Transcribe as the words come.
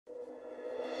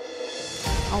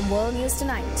On World News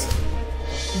Tonight.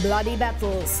 Bloody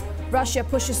battles. Russia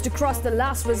pushes to cross the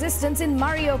last resistance in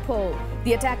Mariupol.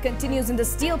 The attack continues in the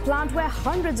steel plant where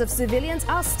hundreds of civilians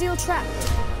are still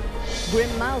trapped.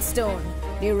 Grim milestone.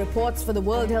 New reports for the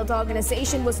World Health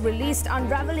Organization was released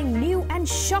unraveling new and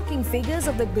shocking figures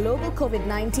of the global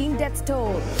COVID-19 death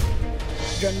toll.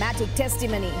 Dramatic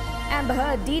testimony. Amber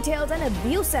Heard details an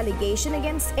abuse allegation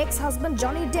against ex-husband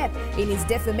Johnny Depp in his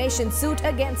defamation suit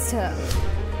against her.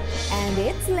 And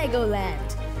it's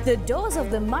Legoland. The doors of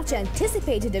the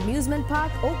much-anticipated amusement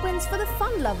park opens for the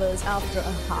fun lovers after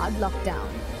a hard lockdown.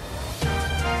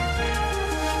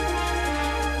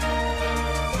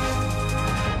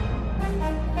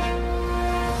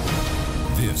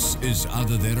 This is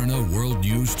Derana World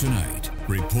News Tonight.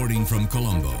 Reporting from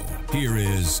Colombo, here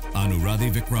is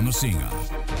Anuradhi Vikramasinghe.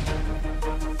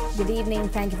 Good evening.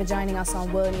 Thank you for joining us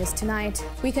on World News Tonight.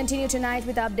 We continue tonight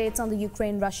with updates on the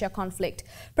Ukraine-Russia conflict.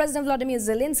 President Volodymyr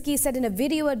Zelensky said in a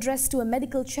video address to a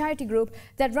medical charity group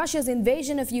that Russia's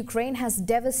invasion of Ukraine has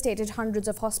devastated hundreds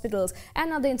of hospitals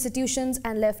and other institutions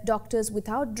and left doctors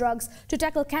without drugs to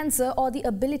tackle cancer or the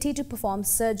ability to perform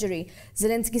surgery.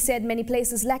 Zelensky said many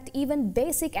places lacked even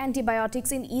basic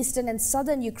antibiotics in eastern and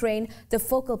southern Ukraine, the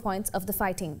focal points of the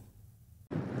fighting.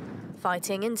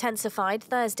 Fighting intensified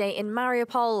Thursday in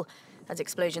Mariupol as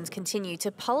explosions continue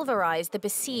to pulverize the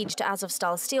besieged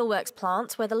Azovstal steelworks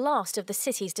plant where the last of the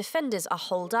city's defenders are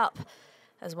holed up,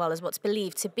 as well as what's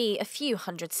believed to be a few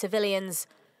hundred civilians.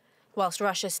 Whilst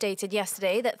Russia stated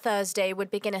yesterday that Thursday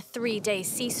would begin a 3-day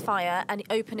ceasefire and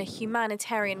open a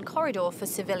humanitarian corridor for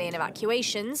civilian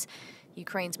evacuations,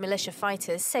 Ukraine's militia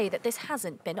fighters say that this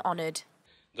hasn't been honoured.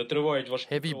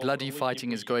 Heavy bloody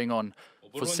fighting is going on.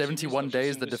 For 71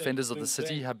 days, the defenders of the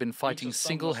city have been fighting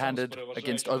single-handed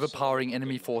against overpowering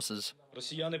enemy forces.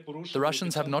 The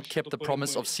Russians have not kept the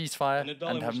promise of ceasefire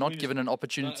and have not given an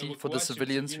opportunity for the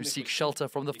civilians who seek shelter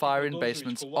from the fire-in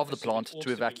basements of the plant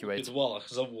to evacuate.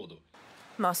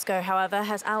 Moscow, however,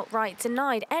 has outright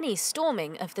denied any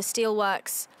storming of the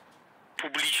steelworks.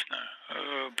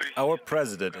 Our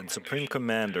president and supreme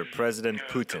commander, President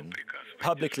Putin,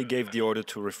 publicly gave the order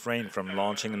to refrain from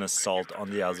launching an assault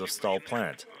on the Azovstal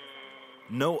plant.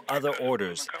 No other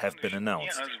orders have been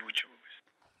announced.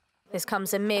 This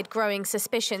comes amid growing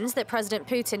suspicions that President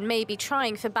Putin may be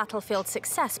trying for battlefield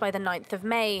success by the 9th of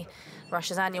May,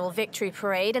 Russia's annual victory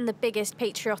parade and the biggest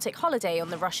patriotic holiday on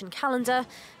the Russian calendar,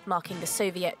 marking the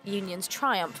Soviet Union's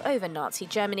triumph over Nazi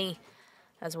Germany,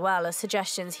 as well as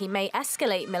suggestions he may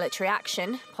escalate military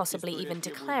action, possibly even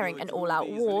declaring an all-out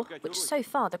war, which so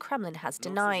far the Kremlin has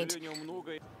denied.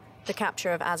 The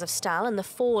capture of Azovstal and the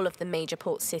fall of the major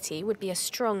port city would be a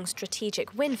strong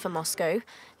strategic win for Moscow,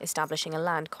 establishing a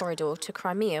land corridor to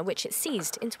Crimea, which it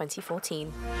seized in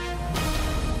 2014.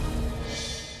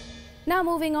 Now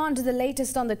moving on to the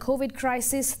latest on the COVID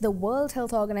crisis, the World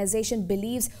Health Organization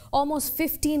believes almost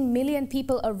 15 million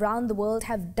people around the world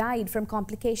have died from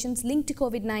complications linked to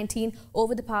COVID-19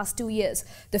 over the past 2 years.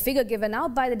 The figure given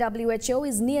out by the WHO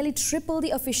is nearly triple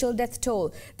the official death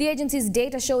toll. The agency's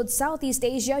data showed Southeast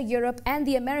Asia, Europe and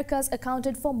the Americas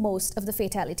accounted for most of the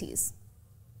fatalities.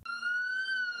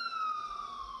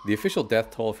 The official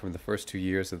death toll from the first 2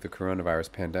 years of the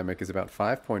coronavirus pandemic is about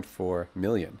 5.4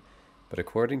 million. But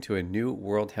according to a new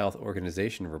World Health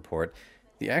Organization report,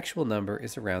 the actual number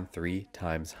is around 3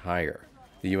 times higher.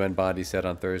 The UN body said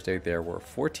on Thursday there were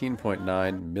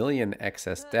 14.9 million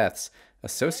excess deaths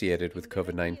associated with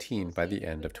COVID-19 by the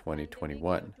end of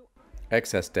 2021.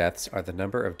 Excess deaths are the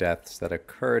number of deaths that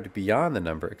occurred beyond the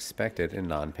number expected in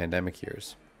non-pandemic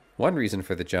years. One reason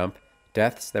for the jump,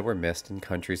 deaths that were missed in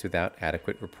countries without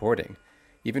adequate reporting.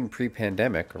 Even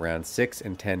pre-pandemic, around 6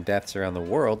 in 10 deaths around the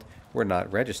world were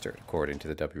not registered, according to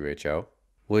the WHO.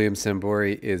 William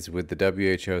Sambori is with the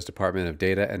WHO's Department of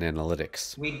Data and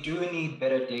Analytics. We do need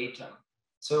better data.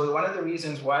 So one of the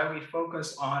reasons why we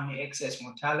focus on the excess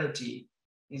mortality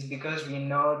is because we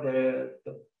know the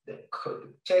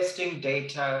testing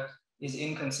data is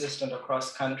inconsistent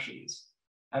across countries.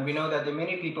 And we know that there are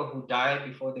many people who died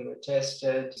before they were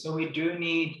tested. So we do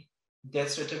need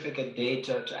death certificate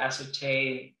data to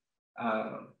ascertain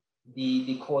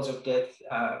the cause of death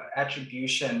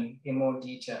attribution in more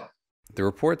detail. The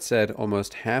report said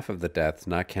almost half of the deaths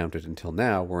not counted until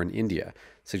now were in India,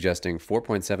 suggesting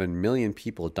 4.7 million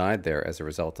people died there as a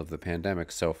result of the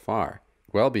pandemic so far,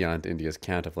 well beyond India's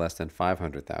count of less than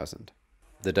 500,000.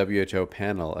 The WHO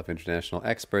panel of international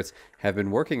experts have been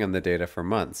working on the data for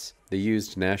months. They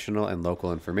used national and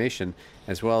local information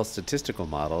as well as statistical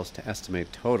models to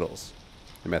estimate totals,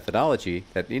 a methodology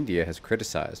that India has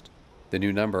criticized. The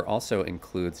new number also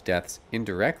includes deaths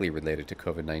indirectly related to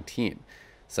COVID-19,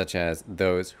 such as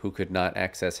those who could not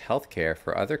access health care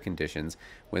for other conditions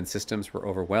when systems were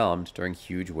overwhelmed during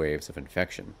huge waves of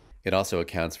infection. It also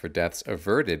accounts for deaths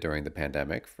averted during the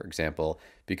pandemic, for example,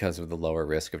 because of the lower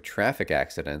risk of traffic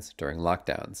accidents during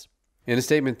lockdowns. In a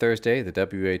statement Thursday, the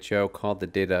WHO called the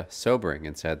data sobering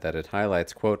and said that it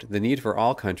highlights, quote, the need for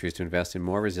all countries to invest in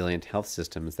more resilient health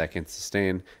systems that can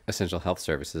sustain essential health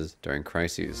services during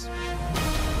crises.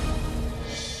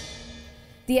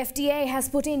 The FDA has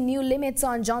put in new limits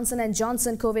on Johnson &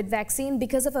 Johnson COVID vaccine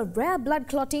because of a rare blood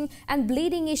clotting and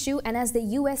bleeding issue, and as the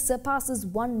US surpasses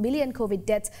 1 million COVID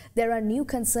deaths, there are new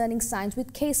concerning signs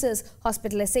with cases,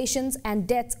 hospitalizations and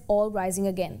deaths all rising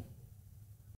again.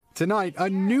 Tonight, a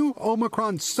new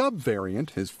Omicron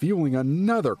subvariant is fueling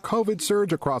another COVID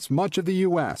surge across much of the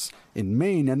U.S. In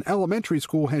Maine, an elementary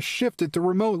school has shifted to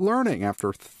remote learning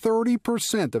after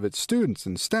 30% of its students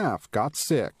and staff got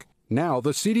sick. Now, the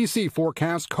CDC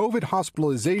forecasts COVID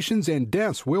hospitalizations and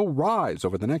deaths will rise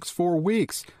over the next 4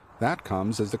 weeks. That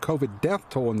comes as the COVID death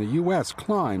toll in the U.S.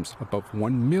 climbs above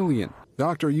 1 million.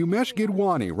 Dr. Umesh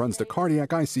Gidwani runs the cardiac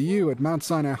ICU at Mount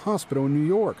Sinai Hospital in New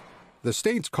York. The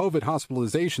state's COVID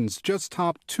hospitalizations just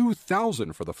topped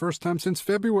 2,000 for the first time since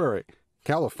February.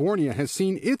 California has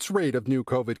seen its rate of new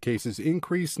COVID cases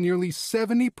increase nearly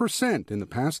 70% in the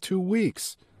past 2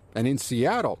 weeks. And in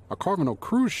Seattle, a Carnival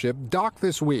cruise ship docked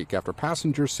this week after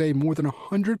passengers say more than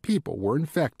 100 people were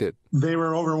infected. They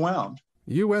were overwhelmed.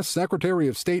 U.S. Secretary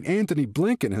of State Antony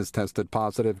Blinken has tested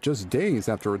positive just days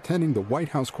after attending the White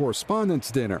House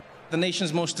Correspondents' Dinner. The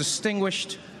nation's most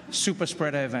distinguished super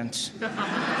spreader event.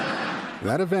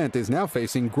 That event is now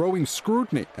facing growing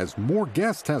scrutiny as more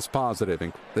guests test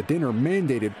positive. The dinner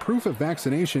mandated proof of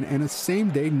vaccination and a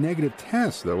same-day negative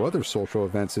test, though other social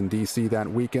events in D.C.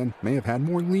 that weekend may have had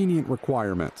more lenient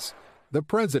requirements. The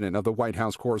president of the White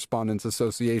House Correspondents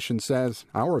Association says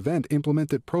our event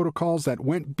implemented protocols that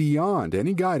went beyond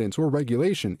any guidance or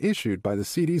regulation issued by the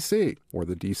CDC or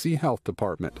the D.C. Health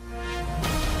Department.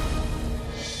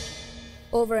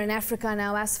 Over in Africa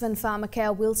now, Aspen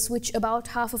Pharmacare will switch about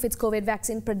half of its COVID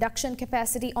vaccine production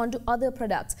capacity onto other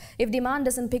products if demand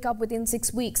doesn't pick up within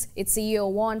 6 weeks, its CEO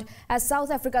warned, as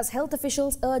South Africa's health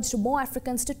officials urged more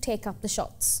Africans to take up the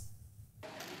shots.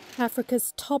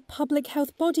 Africa's top public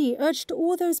health body urged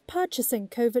all those purchasing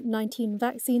COVID-19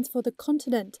 vaccines for the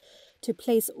continent to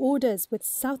place orders with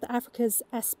South Africa's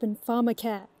Aspen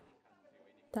Pharmacare.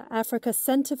 The Africa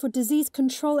Centre for Disease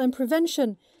Control and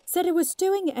Prevention said it was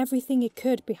doing everything it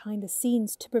could behind the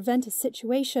scenes to prevent a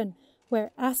situation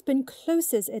where Aspen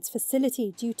closes its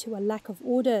facility due to a lack of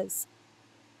orders.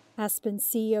 Aspen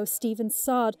CEO Stephen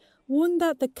Sard warned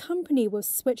that the company will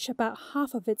switch about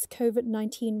half of its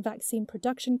COVID-19 vaccine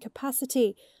production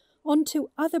capacity onto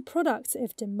other products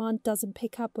if demand doesn't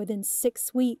pick up within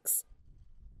 6 weeks.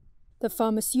 The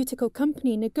pharmaceutical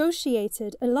company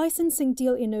negotiated a licensing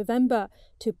deal in November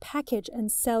to package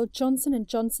and sell Johnson &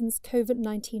 Johnson's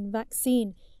COVID-19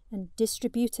 vaccine and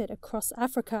distribute it across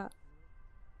Africa.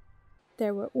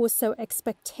 There were also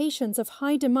expectations of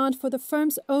high demand for the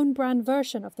firm's own brand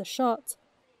version of the shot.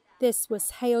 This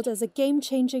was hailed as a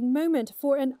game-changing moment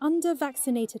for an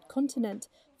under-vaccinated continent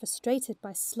frustrated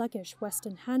by sluggish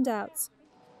Western handouts.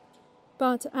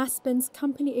 But Aspen's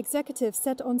company executive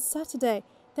said on Saturday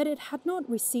that it had not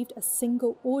received a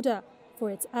single order for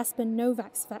its Aspen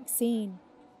Novavax vaccine.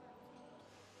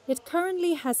 It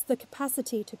currently has the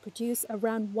capacity to produce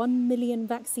around 1 million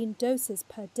vaccine doses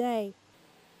per day.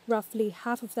 Roughly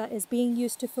half of that is being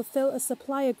used to fulfill a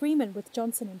supply agreement with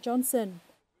Johnson & Johnson.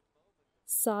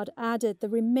 Sard added the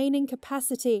remaining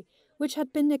capacity, which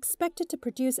had been expected to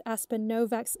produce Aspen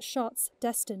Novavax shots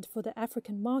destined for the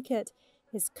African market,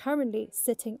 is currently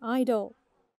sitting idle.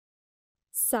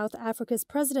 South Africa's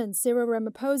President Cyril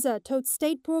Ramaphosa told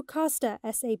state broadcaster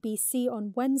SABC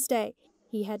on Wednesday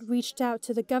he had reached out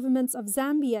to the governments of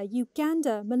Zambia,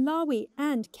 Uganda, Malawi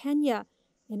and Kenya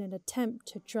in an attempt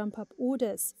to drum up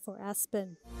orders for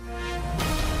Aspen.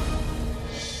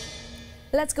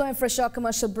 Let's go in for a short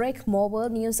commercial break. More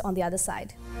world news on the other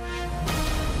side.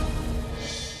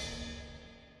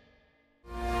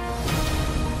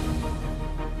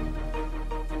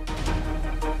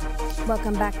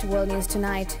 Welcome back to World News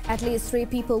Tonight. At least 3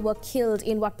 people were killed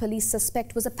in what police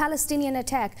suspect was a Palestinian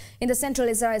attack in the central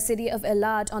Israeli city of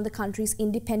Elad on the country's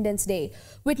Independence Day.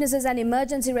 Witnesses and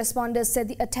emergency responders said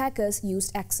the attackers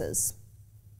used axes.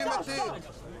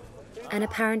 An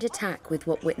apparent attack with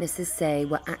what witnesses say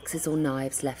were axes or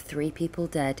knives left 3 people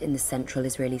dead in the central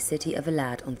Israeli city of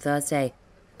Elad on Thursday,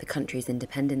 the country's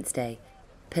Independence Day.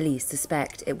 Police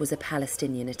suspect it was a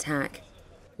Palestinian attack.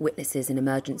 Witnesses and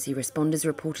emergency responders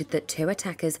reported that 2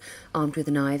 attackers, armed with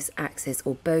knives, axes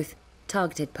or both,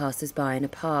 targeted passers-by in a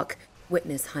park.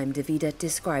 Witness Haim Davida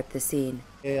described the scene.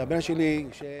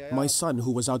 My son,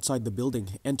 who was outside the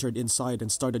building, entered inside and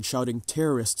started shouting,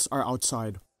 "Terrorists are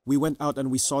outside." We went out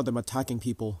and we saw them attacking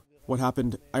people. What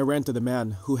happened? I ran to the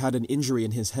man who had an injury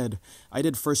in his head. I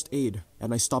did first aid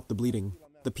and I stopped the bleeding.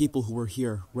 The people who were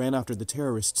here ran after the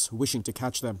terrorists, wishing to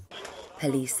catch them.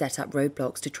 Police set up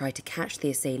roadblocks to try to catch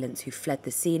the assailants who fled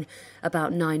the scene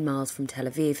about 9 miles from Tel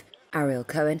Aviv. Ariel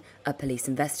Cohen, a police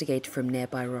investigator from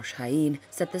nearby Rosh Hain,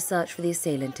 said the search for the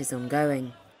assailant is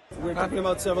ongoing. We're talking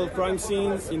about several crime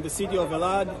scenes in the city of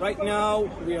Elad. Right now,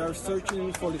 we are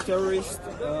searching for the terrorist.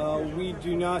 We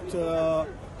do not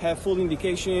have full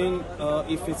indication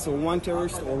if it's one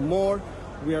terrorist or more.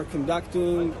 We are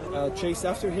conducting a chase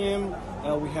after him.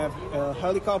 We have a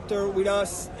helicopter with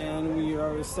us, and we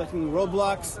are setting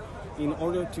roadblocks in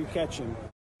order to catch him.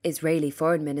 Israeli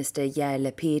Foreign Minister Yair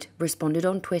Lapid responded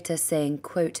on Twitter saying,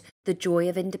 quote, "The joy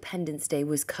of Independence Day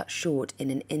was cut short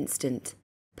in an instant."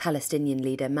 Palestinian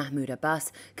leader Mahmoud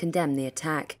Abbas condemned the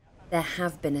attack. There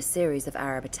have been a series of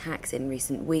Arab attacks in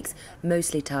recent weeks,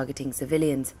 mostly targeting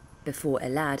civilians. Before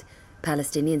Elad,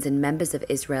 Palestinians and members of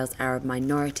Israel's Arab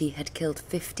minority had killed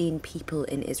 15 people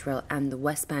in Israel and the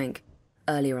West Bank.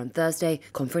 Earlier on Thursday,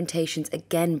 confrontations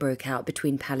again broke out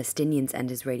between Palestinians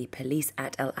and Israeli police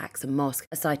at Al-Aqsa Mosque,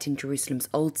 a site in Jerusalem's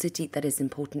Old City that is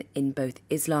important in both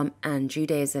Islam and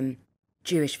Judaism.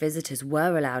 Jewish visitors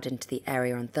were allowed into the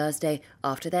area on Thursday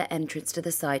after their entrance to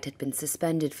the site had been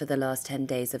suspended for the last 10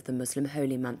 days of the Muslim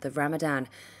holy month of Ramadan.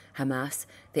 Hamas,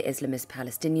 the Islamist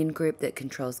Palestinian group that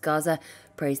controls Gaza,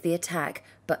 praised the attack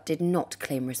but did not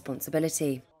claim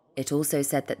responsibility. It also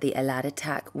said that the Elad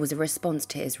attack was a response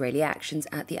to Israeli actions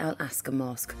at the Al-Aqsa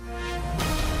Mosque.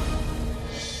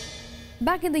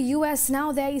 Back in the US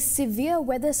now, there is severe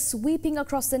weather sweeping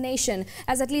across the nation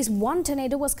as at least one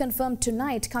tornado was confirmed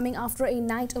tonight, coming after a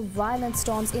night of violent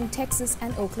storms in Texas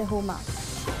and Oklahoma.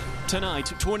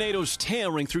 Tonight, tornadoes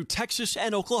tearing through Texas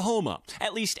and Oklahoma.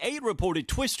 At least 8 reported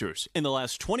twisters in the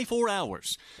last 24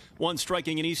 hours. One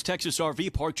striking an East Texas RV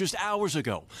park just hours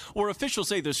ago, where officials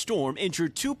say the storm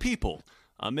injured 2 people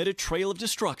amid a trail of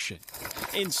destruction.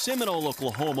 In Seminole,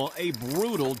 Oklahoma, a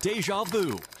brutal deja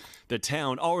vu. The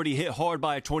town already hit hard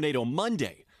by a tornado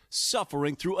Monday,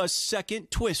 suffering through a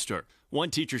second twister. One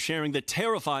teacher sharing the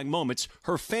terrifying moments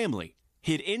her family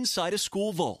hid inside a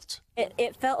school vault.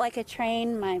 It felt like a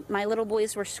train. My little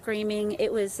boys were screaming.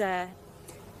 It was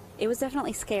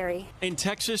definitely scary. In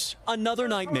Texas, another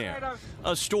nightmare.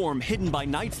 A storm hidden by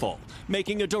nightfall,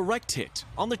 making a direct hit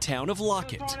on the town of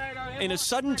Lockett. In a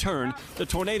sudden turn, the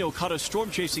tornado caught a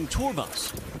storm-chasing tour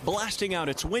bus, blasting out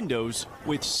its windows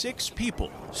with 6 people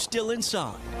still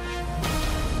inside.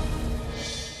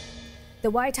 The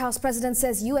White House president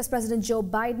says US President Joe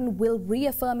Biden will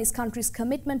reaffirm his country's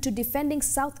commitment to defending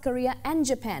South Korea and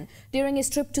Japan during his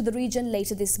trip to the region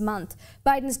later this month.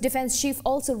 Biden's defense chief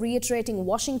also reiterating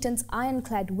Washington's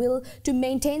ironclad will to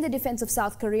maintain the defense of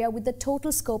South Korea with the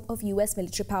total scope of US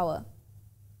military power.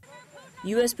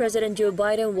 US President Joe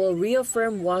Biden will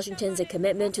reaffirm Washington's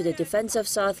commitment to the defense of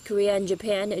South Korea and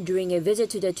Japan during a visit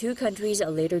to the 2 countries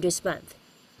later this month.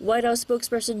 White House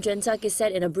spokesperson Jen Psaki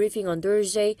said in a briefing on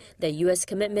Thursday that U.S.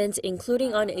 commitments,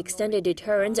 including on extended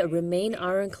deterrence, remain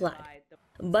ironclad.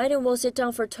 Biden will sit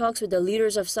down for talks with the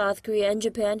leaders of South Korea and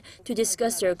Japan to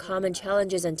discuss their common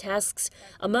challenges and tasks,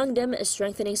 among them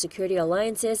strengthening security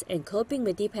alliances and coping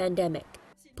with the pandemic.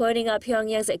 Pointing out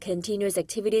Pyongyang's continuous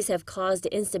activities have caused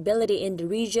instability in the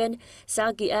region,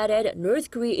 Psaki added North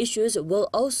Korea issues will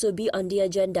also be on the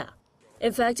agenda.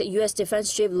 In fact, U.S.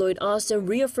 Defense Chief Lloyd Austin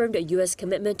reaffirmed a U.S.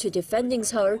 commitment to defending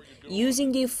Seoul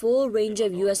using the full range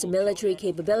of U.S. military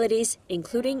capabilities,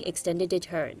 including extended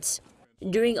deterrence.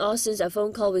 During Austin's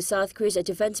phone call with South Korea's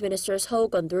Defense Minister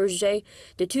Seok on Thursday,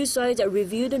 the 2 sides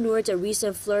reviewed the North's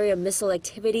recent flurry of missile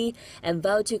activity and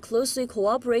vowed to closely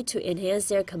cooperate to enhance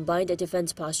their combined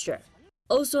defense posture.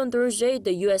 Also on Thursday,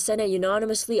 the U.S. Senate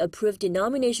unanimously approved the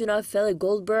nomination of Philip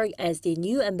Goldberg as the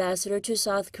new ambassador to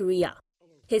South Korea.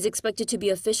 He is expected to be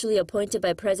officially appointed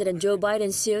by President Joe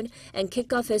Biden soon and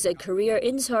kick off his career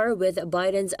in Seoul with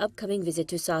Biden's upcoming visit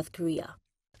to South Korea.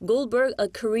 Goldberg, a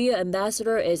Korea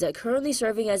ambassador, is currently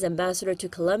serving as ambassador to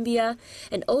Colombia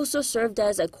and also served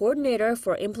as a coordinator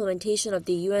for implementation of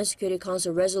the UN Security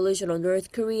Council resolution on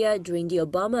North Korea during the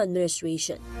Obama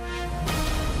administration.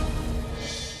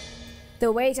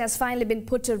 The wait has finally been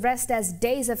put to rest as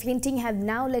days of hinting have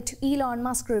now led to Elon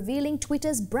Musk revealing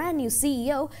Twitter's brand new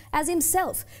CEO as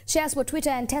himself. Shares for Twitter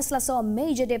and Tesla saw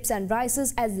major dips and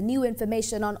rises as the new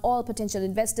information on all potential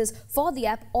investors for the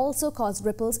app also caused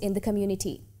ripples in the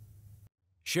community.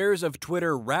 Shares of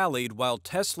Twitter rallied while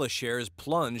Tesla shares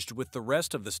plunged with the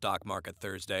rest of the stock market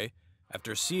Thursday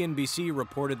after CNBC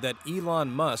reported that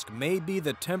Elon Musk may be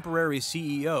the temporary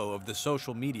CEO of the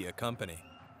social media company.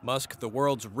 Musk, the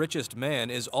world's richest man,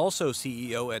 is also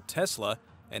CEO at Tesla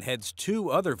and heads two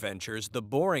other ventures, The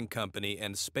Boring Company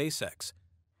and SpaceX.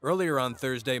 Earlier on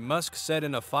Thursday, Musk said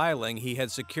in a filing he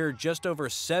had secured just over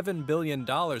 $7 billion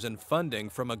in funding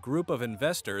from a group of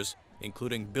investors,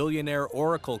 including billionaire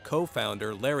Oracle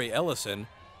co-founder Larry Ellison,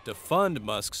 to fund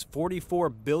Musk's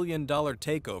 $44 billion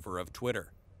takeover of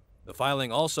Twitter. The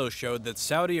filing also showed that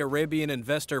Saudi Arabian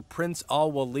investor Prince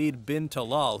Al Walid bin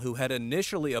Talal, who had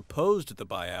initially opposed the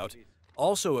buyout,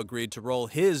 also agreed to roll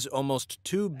his almost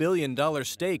 $2 billion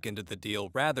stake into the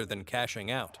deal rather than cashing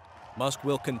out. Musk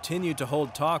will continue to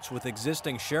hold talks with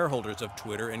existing shareholders of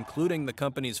Twitter, including the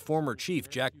company's former chief,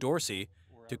 Jack Dorsey,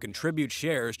 to contribute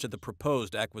shares to the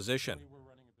proposed acquisition.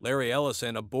 Larry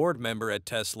Ellison, a board member at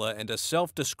Tesla and a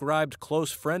self-described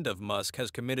close friend of Musk,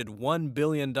 has committed $1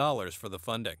 billion for the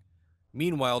funding.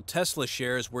 Meanwhile, Tesla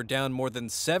shares were down more than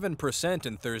 7%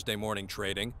 in Thursday morning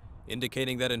trading,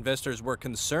 indicating that investors were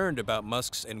concerned about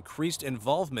Musk's increased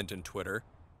involvement in Twitter.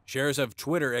 Shares of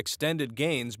Twitter extended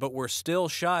gains but were still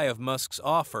shy of Musk's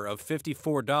offer of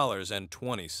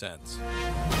 $54.20.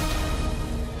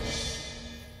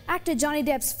 Actor Johnny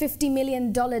Depp's $50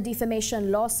 million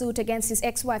defamation lawsuit against his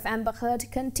ex-wife Amber Heard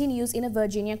continues in a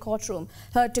Virginia courtroom.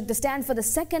 Heard took the stand for the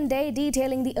second day,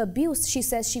 detailing the abuse she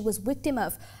says she was victim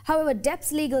of. However,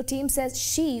 Depp's legal team says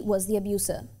she was the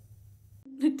abuser.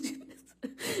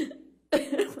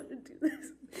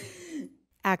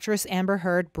 Actress Amber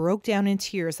Heard broke down in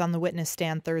tears on the witness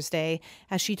stand Thursday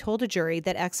as she told a jury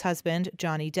that ex-husband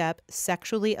Johnny Depp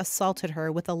sexually assaulted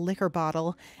her with a liquor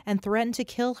bottle and threatened to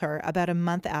kill her about a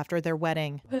month after their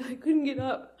wedding. But I couldn't get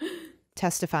up.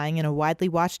 Testifying in a widely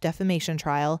watched defamation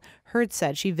trial, Heard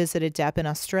said she visited Depp in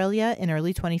Australia in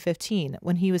early 2015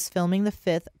 when he was filming the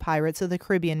 5th Pirates of the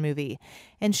Caribbean movie,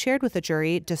 and shared with the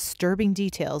jury disturbing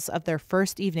details of their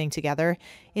first evening together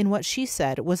in what she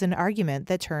said was an argument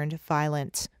that turned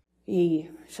violent. He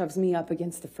shoves me up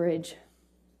against the fridge.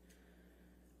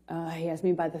 He has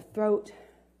me by the throat.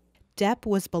 Depp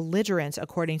was belligerent,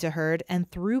 according to Heard,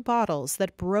 and threw bottles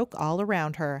that broke all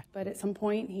around her. But at some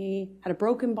point, he had a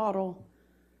broken bottle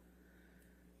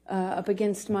up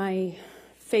against my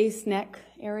face, neck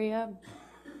area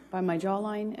by my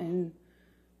jawline, and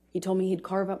he told me he'd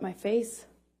carve up my face.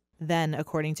 Then,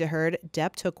 according to Heard,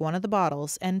 Depp took one of the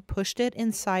bottles and pushed it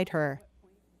inside her.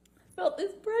 I felt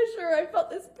this pressure.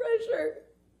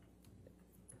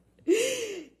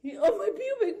 On my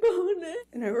pubic bone.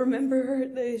 And I remember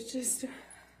that it's just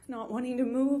not wanting to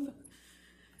move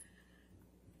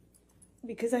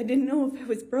because I didn't know if it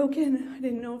was broken. I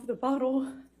didn't know if the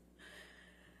bottle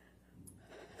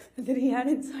that he had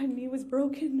inside me was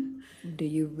broken. Do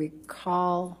you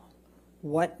recall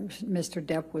what Mr.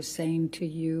 Depp was saying to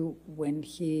you when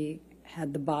he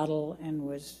had the bottle and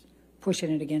was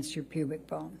pushing it against your pubic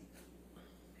bone?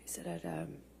 He said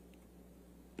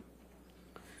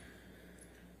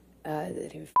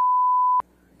that he would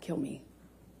kill me.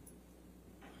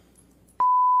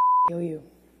 Kill you.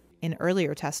 In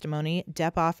earlier testimony,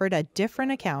 Depp offered a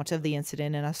different account of the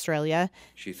incident in Australia.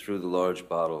 She threw the large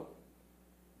bottle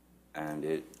and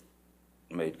it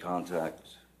made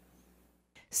contact.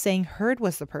 Saying Heard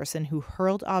was the person who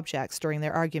hurled objects during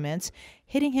their argument,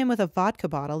 hitting him with a vodka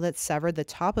bottle that severed the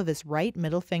top of his right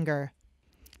middle finger.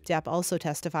 Depp also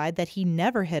testified that he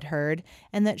never hit Heard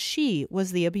and that she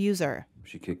was the abuser.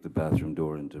 She kicked the bathroom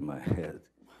door into my head.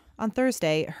 On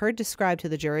Thursday, Heard described to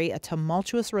the jury a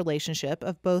tumultuous relationship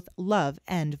of both love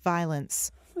and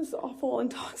violence. It was awful and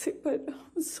toxic, but it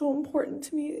was so important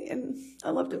to me, and I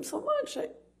loved him so much.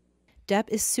 Depp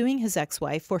is suing his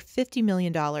ex-wife for $50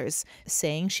 million,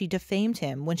 saying she defamed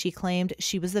him when she claimed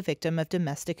she was the victim of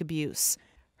domestic abuse.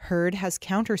 Heard has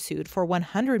countersued for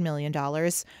 $100 million,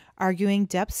 arguing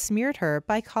Depp smeared her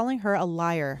by calling her a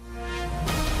liar.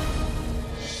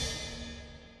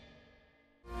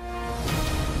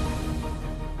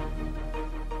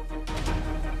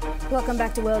 Welcome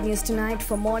back to World News Tonight.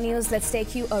 For more news, let's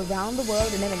take you around the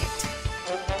world in a minute.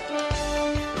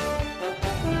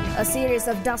 A series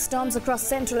of dust storms across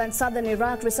central and southern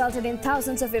Iraq resulted in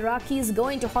thousands of Iraqis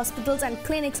going to hospitals and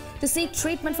clinics to seek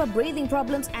treatment for breathing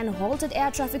problems and halted air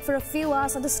traffic for a few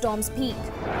hours at the storm's peak.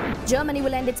 Germany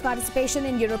will end its participation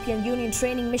in European Union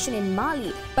training mission in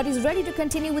Mali, but is ready to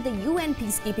continue with the UN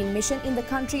peacekeeping mission in the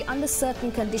country under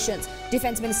certain conditions,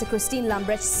 Defense Minister Christine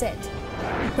Lambrecht said.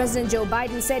 President Joe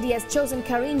Biden said he has chosen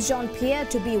Karine Jean-Pierre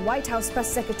to be White House press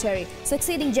secretary,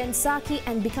 succeeding Jen Psaki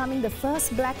and becoming the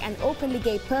first black and openly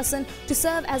gay person to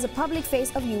serve as a public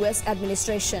face of U.S.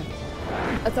 administration.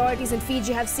 Authorities in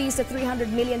Fiji have seized a $300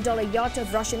 million yacht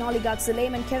of Russian oligarch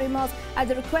Suleiman Kerimov at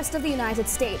the request of the United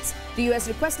States. The U.S.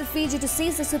 requested Fiji to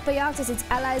seize the super yacht as its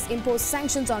allies imposed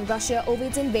sanctions on Russia over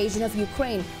its invasion of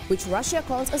Ukraine, which Russia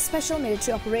calls a special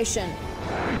military operation.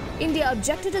 India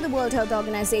objected to the World Health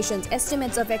Organization's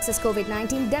estimates of excess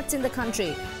COVID-19 deaths in the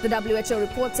country. The WHO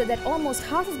report said that almost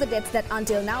half of the deaths that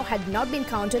until now had not been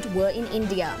counted were in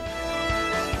India.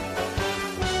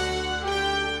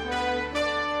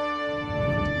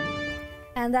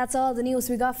 And that's all the news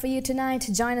we got for you tonight.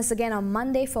 Join us again on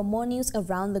Monday for more news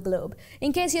around the globe.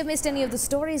 In case you've missed any of the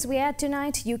stories we had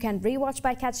tonight, you can rewatch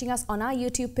by catching us on our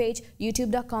YouTube page,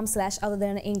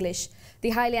 youtube.com/otherthanenglish.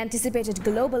 The highly anticipated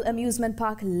global amusement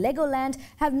park Legoland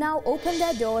have now opened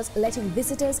their doors, letting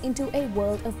visitors into a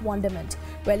world of wonderment.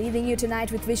 We're leaving you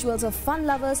tonight with visuals of fun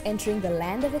lovers entering the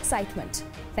land of excitement.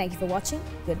 Thank you for watching.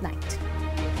 Good night.